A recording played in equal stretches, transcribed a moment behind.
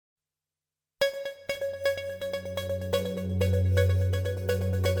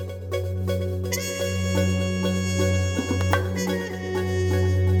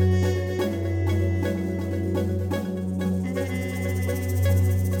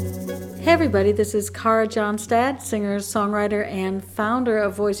Everybody, this is Cara Johnstad, singer, songwriter, and founder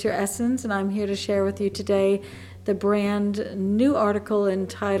of Voice Your Essence, and I'm here to share with you today the brand new article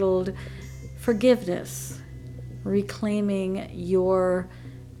entitled Forgiveness, Reclaiming Your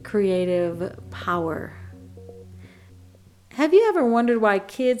Creative Power. Have you ever wondered why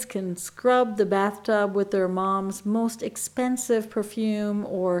kids can scrub the bathtub with their mom's most expensive perfume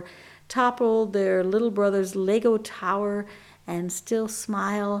or topple their little brother's Lego tower and still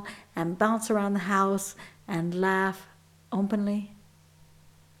smile and bounce around the house and laugh openly?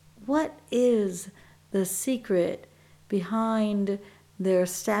 What is the secret behind their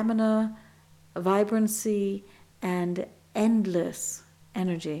stamina, vibrancy, and endless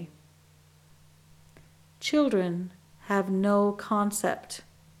energy? Children have no concept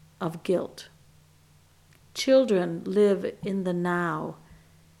of guilt. Children live in the now,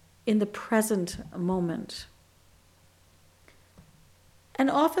 in the present moment. And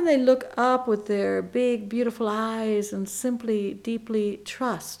often they look up with their big, beautiful eyes and simply, deeply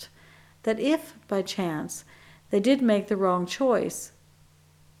trust that if, by chance, they did make the wrong choice,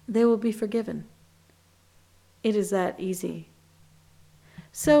 they will be forgiven. It is that easy.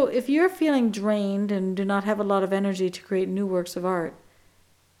 So if you're feeling drained and do not have a lot of energy to create new works of art,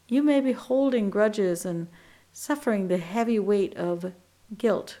 you may be holding grudges and suffering the heavy weight of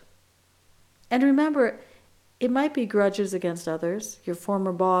guilt. And remember, it might be grudges against others, your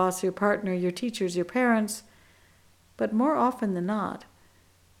former boss, your partner, your teachers, your parents, but more often than not,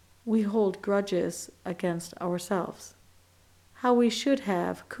 we hold grudges against ourselves. How we should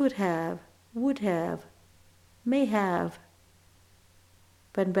have, could have, would have, may have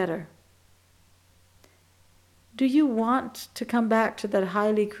been better. Do you want to come back to that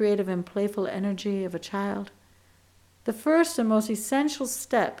highly creative and playful energy of a child? The first and most essential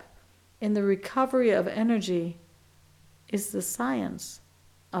step in the recovery of energy is the science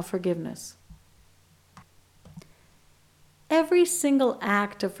of forgiveness. Every single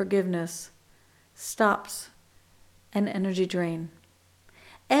act of forgiveness stops an energy drain.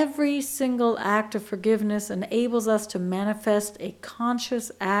 Every single act of forgiveness enables us to manifest a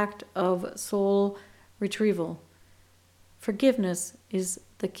conscious act of soul retrieval. Forgiveness is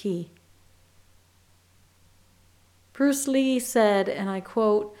the key. Bruce Lee said, and I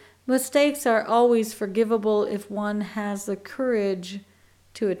quote, "Mistakes are always forgivable if one has the courage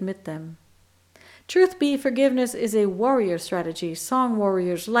to admit them." Truth be, forgiveness is a warrior strategy. Song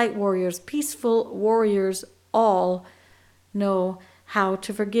warriors, light warriors, peaceful warriors all know how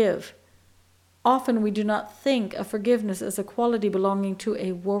to forgive. Often we do not think of forgiveness as a quality belonging to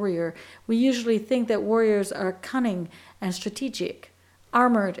a warrior. We usually think that warriors are cunning and strategic,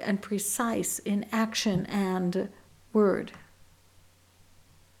 armored and precise in action and word.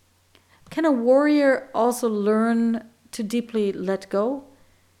 Can a warrior also learn to deeply let go?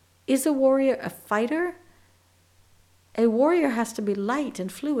 Is a warrior a fighter? A warrior has to be light and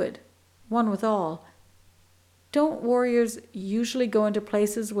fluid, one with all. Don't warriors usually go into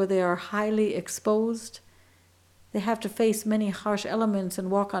places where they are highly exposed? They have to face many harsh elements and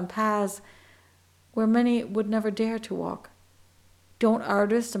walk on paths where many would never dare to walk. Don't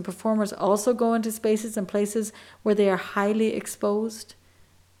artists and performers also go into spaces and places where they are highly exposed?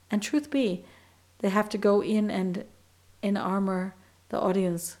 And truth be, they have to go in and armor the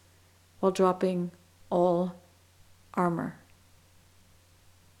audience while dropping all armor.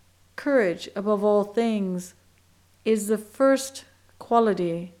 Courage, above all things, is the first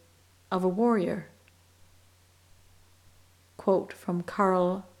quality of a warrior. Quote from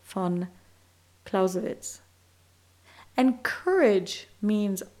Karl von Clausewitz. And courage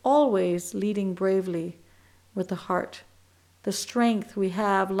means always leading bravely with the heart. The strength we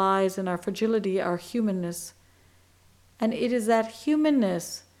have lies in our fragility, our humanness. And it is that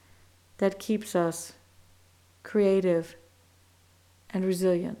humanness that keeps us creative and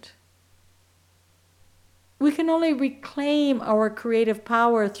resilient. We can only reclaim our creative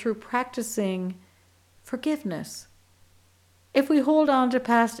power through practicing forgiveness. If we hold on to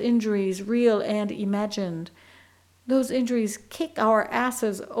past injuries, real and imagined, those injuries kick our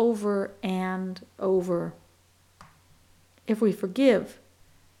asses over and over. If we forgive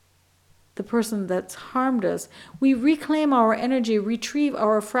the person that's harmed us, we reclaim our energy, retrieve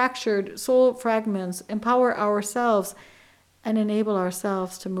our fractured soul fragments, empower ourselves, and enable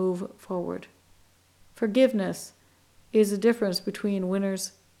ourselves to move forward. Forgiveness is the difference between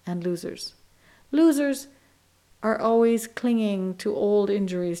winners and losers. Losers are always clinging to old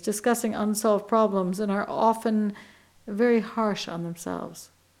injuries, discussing unsolved problems, and are often very harsh on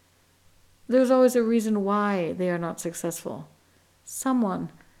themselves. There's always a reason why they are not successful.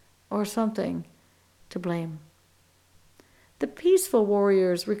 Someone or something to blame. The peaceful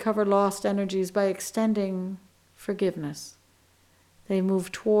warriors recover lost energies by extending forgiveness. They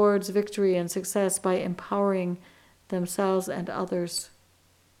move towards victory and success by empowering themselves and others.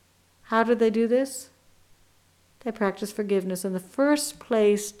 How do they do this? They practice forgiveness, and the first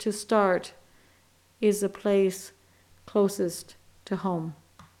place to start is the place closest to home.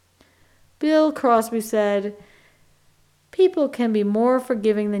 Bill Crosby said, "People can be more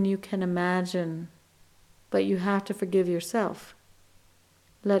forgiving than you can imagine, but you have to forgive yourself.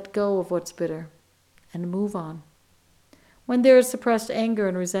 Let go of what's bitter and move on." When there is suppressed anger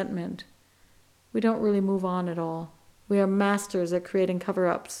and resentment, we don't really move on at all. We are masters at creating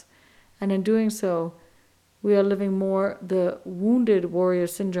cover-ups, and in doing so, we are living more the wounded warrior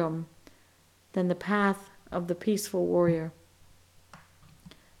syndrome than the path of the peaceful warrior.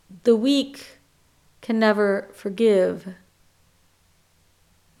 The weak can never forgive,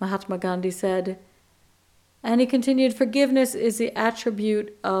 Mahatma Gandhi said, and he continued, "Forgiveness is the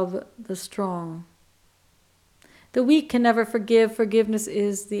attribute of the strong." The weak can never forgive. Forgiveness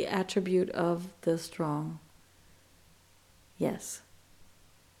is the attribute of the strong. Yes.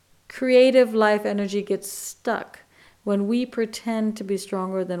 Creative life energy gets stuck when we pretend to be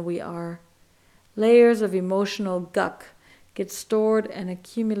stronger than we are. Layers of emotional gunk get stored and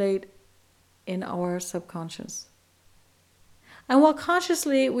accumulate in our subconscious. And while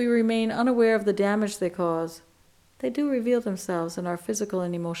consciously we remain unaware of the damage they cause, they do reveal themselves in our physical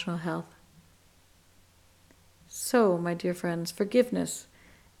and emotional health. So, my dear friends, forgiveness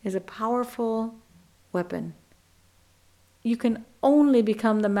is a powerful weapon. You can only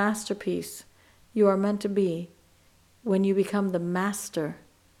become the masterpiece you are meant to be when you become the master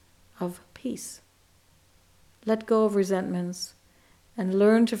of peace. Let go of resentments and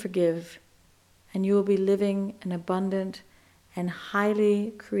learn to forgive, and you will be living an abundant and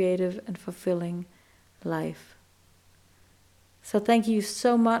highly creative and fulfilling life. So thank you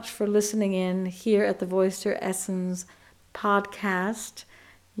so much for listening in here at the Voice Your Essence podcast.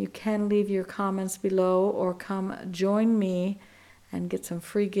 You can leave your comments below or come join me and get some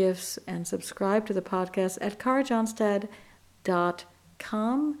free gifts and subscribe to the podcast at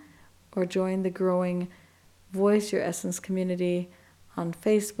karajohnstad.com or join the growing Voice Your Essence community on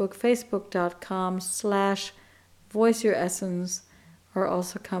Facebook, facebook.com/Voice Your Essence, or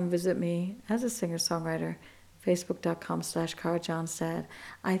also come visit me as a singer-songwriter, facebook.com/karajohnstad.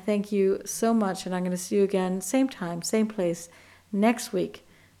 I thank you so much, and I'm going to see you again, same time, same place, next week.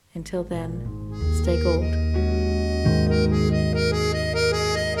 Until then, stay gold.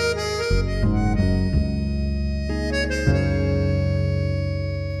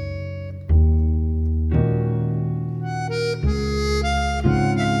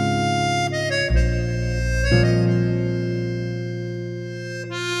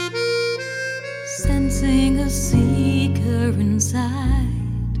 Sensing a seeker inside.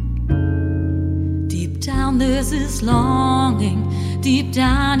 Deep down there's this longing. Deep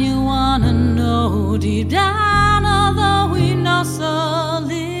down you wanna know. Deep down, although we know so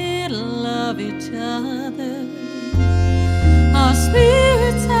little of each other, our spirit